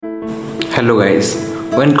Hello guys,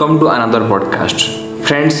 welcome to another podcast.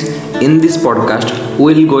 Friends, in this podcast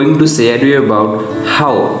we will going to share you about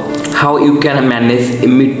how you can manage a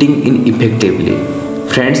meeting in effectively.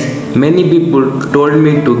 Friends, many people told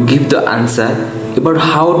me to give the answer about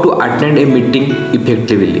how to attend a meeting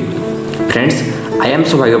effectively. Friends, I am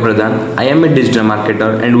Soubhagya Pradhan. I am a digital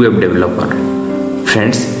marketer and web developer.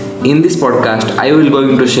 Friends, in this podcast, I will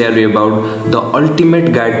going to share you about the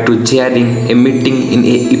ultimate guide to chairing a meeting in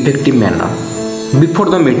a effective manner. Before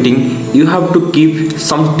the meeting, you have to keep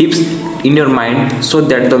some tips in your mind so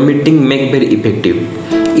that the meeting make very effective.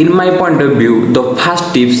 In my point of view, the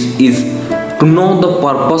first tips is to know the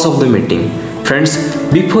purpose of the meeting. Friends,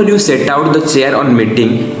 before you set out the chair on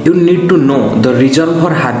meeting, you need to know the reason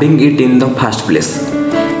for having it in the first place.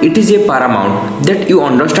 It is a paramount that you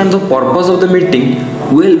understand the purpose of the meeting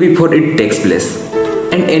well before it takes place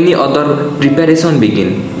and any other preparation begin.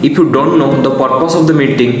 If you don't know the purpose of the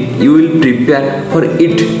meeting, you will prepare for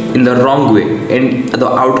it in the wrong way and the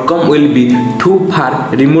outcome will be too far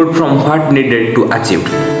removed from what needed to achieve.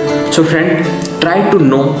 So friend, try to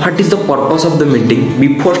know what is the purpose of the meeting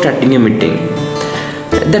before starting a meeting.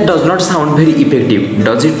 That does not sound very effective,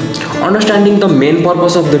 does it? Understanding the main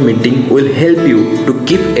purpose of the meeting will help you to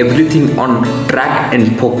keep everything on track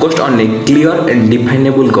and focused on a clear and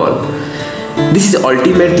definable goal. This is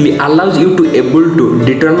ultimately allows you to able to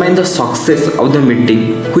determine the success of the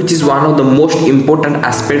meeting, which is one of the most important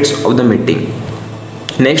aspects of the meeting.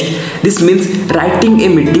 Next, this means writing a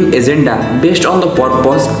meeting agenda based on the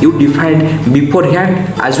purpose you defined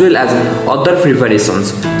beforehand as well as other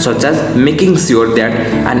preparations such as making sure that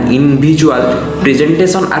an individual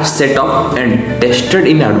presentation are set up and tested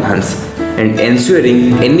in advance and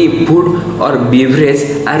ensuring any food or beverage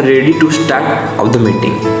are ready to start of the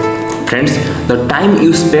meeting. Friends, the time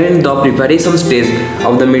you spend the preparation stage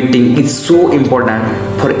of the meeting is so important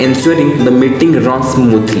for ensuring the meeting runs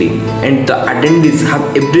smoothly and the attendees have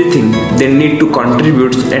everything they need to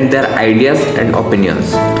contribute and their ideas and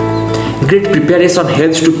opinions. Great preparation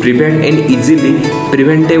helps to prevent any easily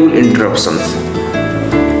preventable interruptions.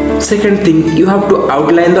 Second thing, you have to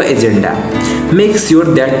outline the agenda. Make sure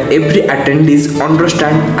that every attendees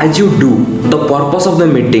understand as you do the purpose of the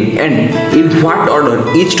meeting and in what order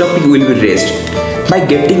each topic will be raised. By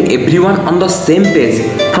getting everyone on the same page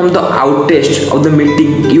from the outset of the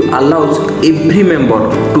meeting, you allows every member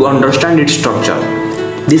to understand its structure.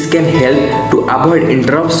 This can help to avoid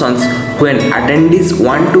interruptions when attendees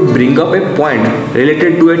want to bring up a point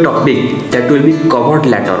related to a topic that will be covered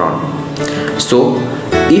later on. So,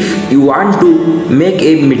 if you want to make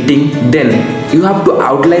a meeting, then you have to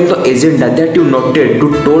outline the agenda that you noted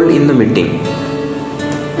to told in the meeting.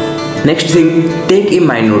 Next thing, take a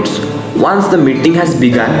my notes. Once the meeting has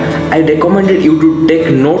begun, I recommended you to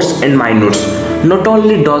take notes and my notes. Not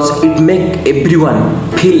only does it make everyone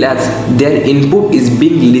feel as their input is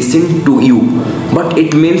being listened to you, but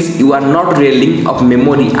it means you are not railing of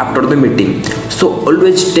memory after the meeting. So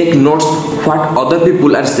always take notes what other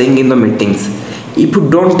people are saying in the meetings. If you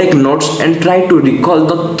don't take notes and try to recall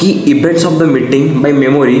the key events of the meeting by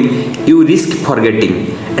memory, you risk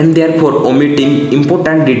forgetting and therefore omitting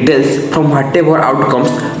important details from whatever outcomes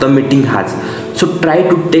the meeting has. So try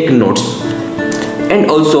to take notes. And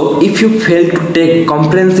also, if you fail to take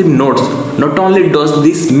comprehensive notes, not only does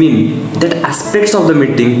this mean that aspects of the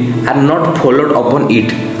meeting are not followed upon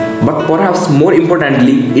it, but perhaps more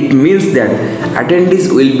importantly, it means that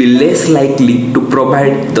attendees will be less likely to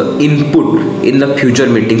provide the input in the future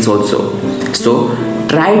meetings also. So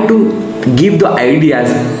try to give the ideas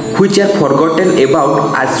which are forgotten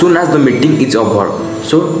about as soon as the meeting is over.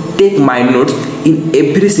 So take my notes in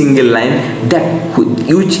every single line that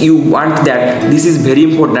which you want that this is very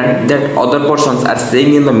important that other persons are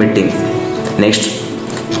saying in the meetings. Next,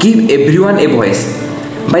 give everyone a voice.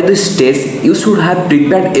 By this stage, you should have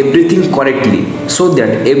prepared everything correctly so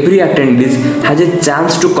that every attendee has a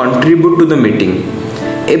chance to contribute to the meeting.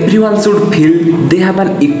 Everyone should feel they have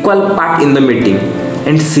an equal part in the meeting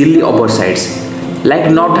and silly oversights, like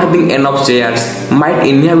not having enough chairs, might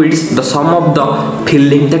inhibit the sum of the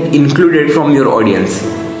feeling that included from your audience.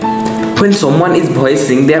 When someone is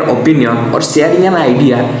voicing their opinion or sharing an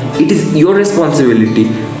idea, it is your responsibility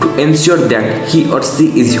to ensure that he or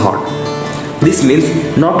she is heard. This means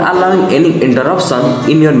not allowing any interruption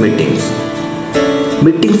in your meetings.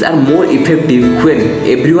 Meetings are more effective when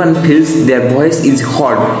everyone feels their voice is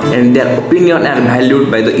heard and their opinion are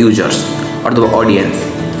valued by the users or the audience.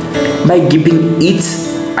 By giving each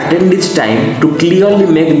attendee time to clearly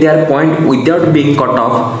make their point without being cut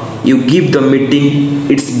off, you give the meeting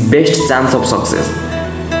its best chance of success.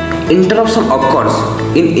 Interruption occurs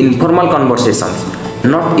in informal conversations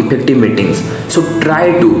not effective meetings. So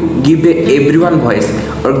try to give everyone voice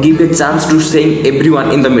or give a chance to saying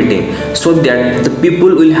everyone in the meeting, so that the people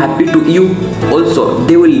will happy to you. Also,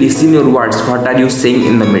 they will listen your words. What are you saying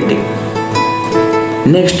in the meeting?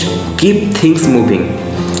 Next, keep things moving.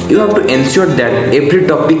 You have to ensure that every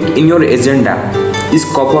topic in your agenda is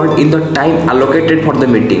covered in the time allocated for the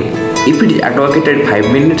meeting. If it is allocated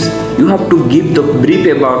 5 minutes, you have to give the brief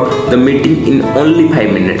about the meeting in only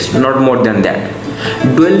 5 minutes, not more than that.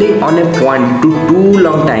 Dwelling on a point to too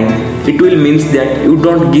long time, it will means that you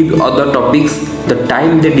don't give other topics the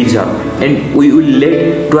time they deserve, and we will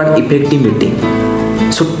lead to an effective meeting.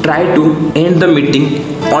 So try to end the meeting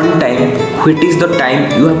on time, which is the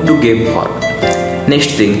time you have to give for.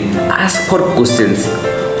 Next thing, ask for questions.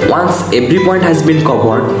 Once every point has been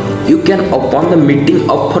covered, you can open the meeting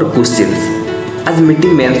up for questions. As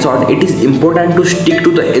meeting mentioned, it is important to stick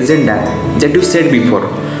to the agenda that you said before.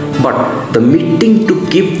 But the meeting, to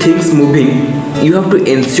keep things moving, you have to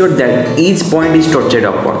ensure that each point is touched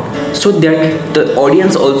upon, so that the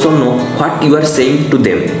audience also know what you are saying to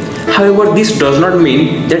them. However, this does not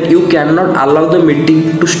mean that you cannot allow the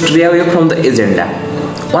meeting to stray away from the agenda.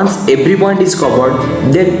 Once every point is covered,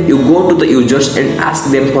 then you go to the users and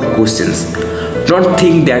ask them for questions. Don't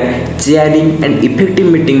think that chairing an effective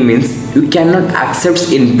meeting means you cannot accept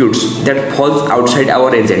inputs that falls outside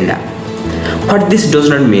our agenda. What this does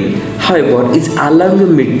not mean, however, is allowing the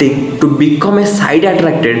meeting to become a side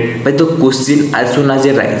attracted by the question as soon as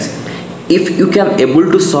they rise. If you can able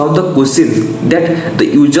to solve the questions that the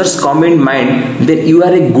users come in mind, then you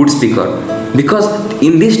are a good speaker, because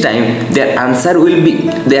in this time their answer will be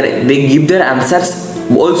there. They give their answers,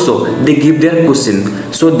 also they give their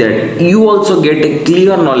question, so that you also get a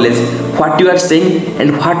clear knowledge what you are saying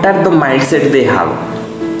and what are the mindset they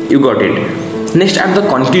have. You got it. Next, at the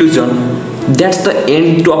conclusion, that's the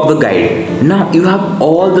end of the guide. Now you have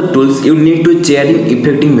all the tools you need to chairing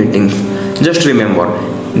effective meetings. Just remember,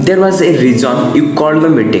 there was a reason you called the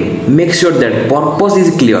meeting. Make sure that purpose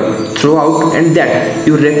is clear throughout and that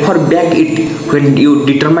you refer back it when you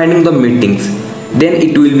determining the meetings. Then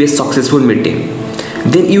it will be a successful meeting.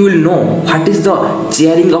 Then you will know what is the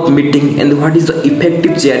chairing of meeting and what is the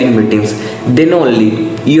effective chairing meetings. Then only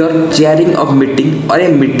your chairing of meeting or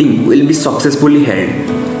a meeting will be successfully held.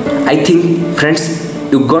 I think, friends,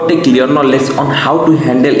 you got a clear knowledge on how to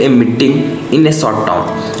handle a meeting in a short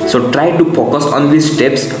term. So try to focus on these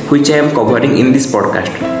steps which I am covering in this podcast.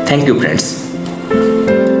 Thank you, friends.